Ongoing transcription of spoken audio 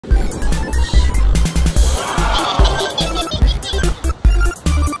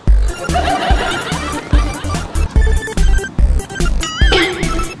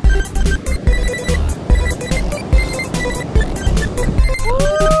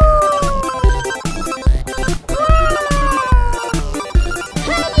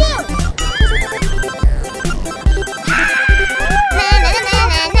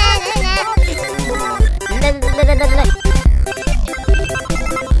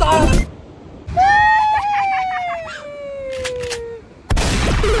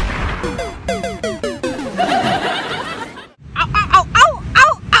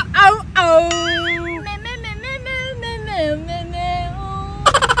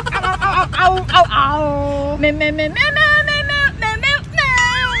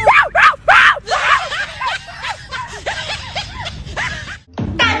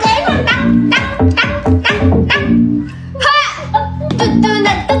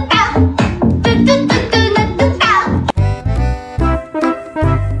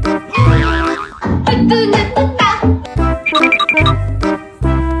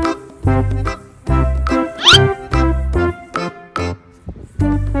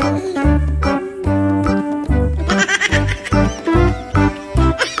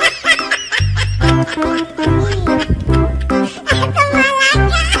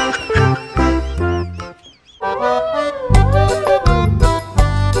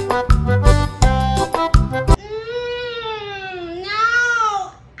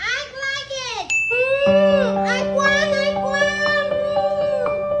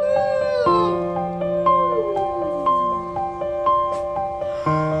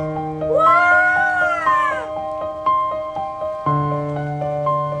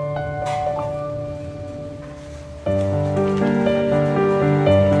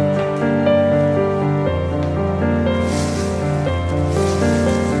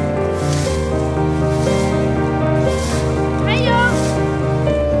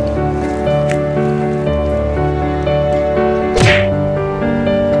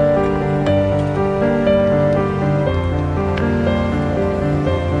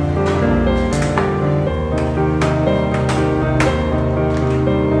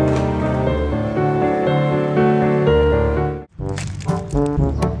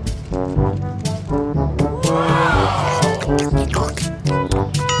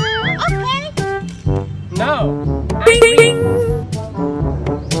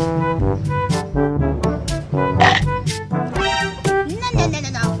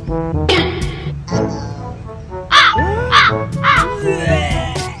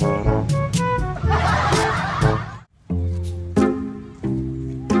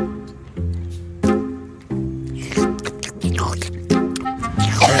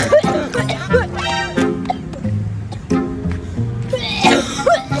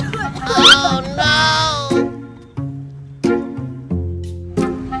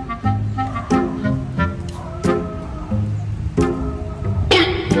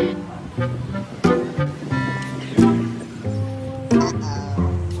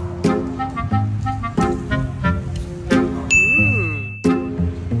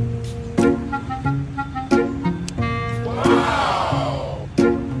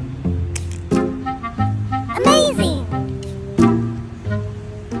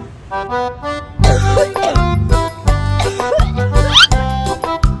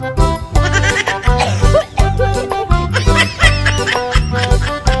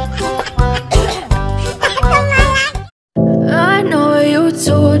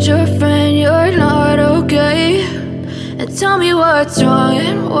Tell me what's wrong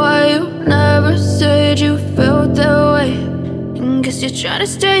and why you never said you felt that way. And guess you're trying to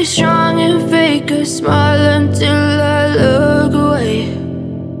stay strong and fake a smile until I look away.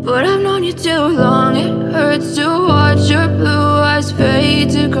 But I've known you too long, it hurts to watch your blue eyes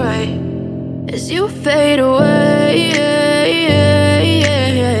fade to gray as you fade away,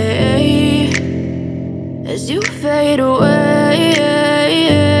 as you fade away.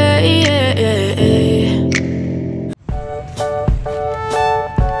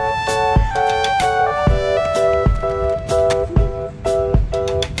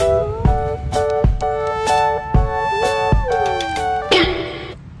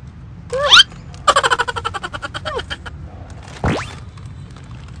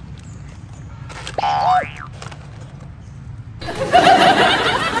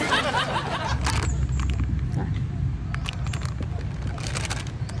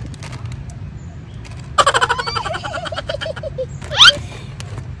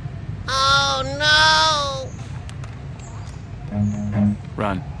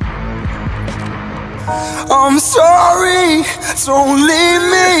 Run. I'm sorry, don't leave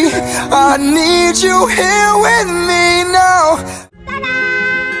me. I need you here with me now.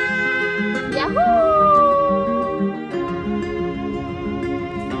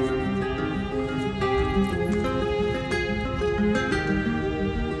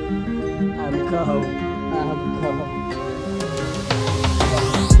 I'm go.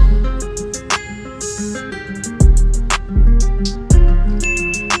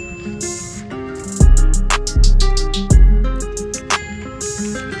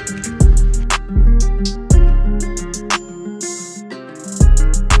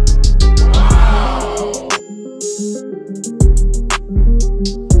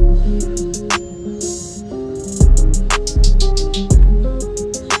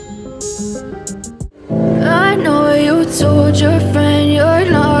 told your friend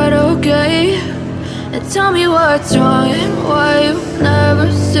you're not okay. And tell me what's wrong and why you never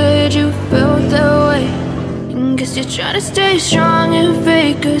said you felt that way. And guess you're trying to stay strong and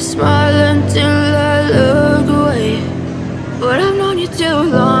fake a smile until I look away. But I've known you too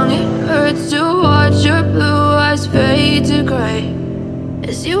long, it hurts to watch your blue eyes fade to gray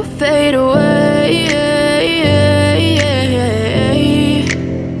as you fade away,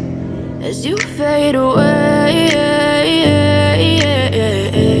 as you fade away.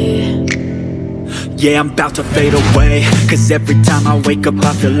 Yeah, I'm about to fade away, 'cause every time I wake up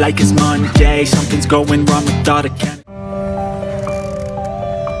I feel like it's Monday. Something's going wrong with all the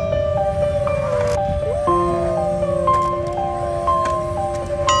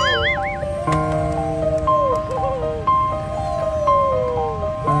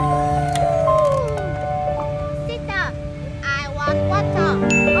Sit down. I want water.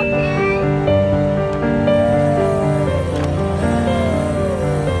 Okay.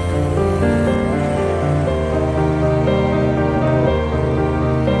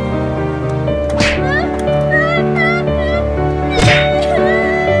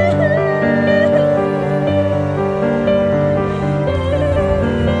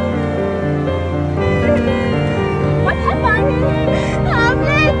 What happened?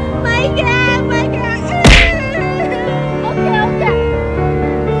 My God, my God. Okay, okay.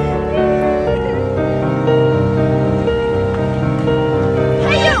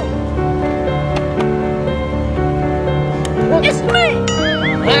 Hey, you. It's me.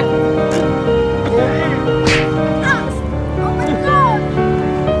 Oh my God.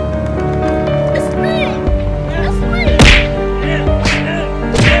 It's me. It's me.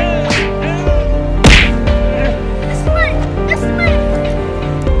 It's me. It's me.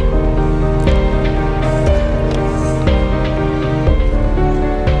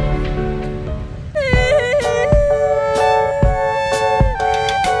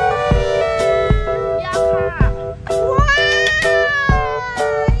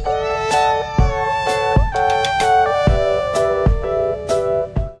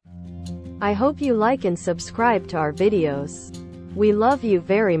 I hope you like and subscribe to our videos. We love you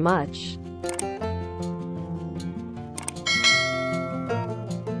very much.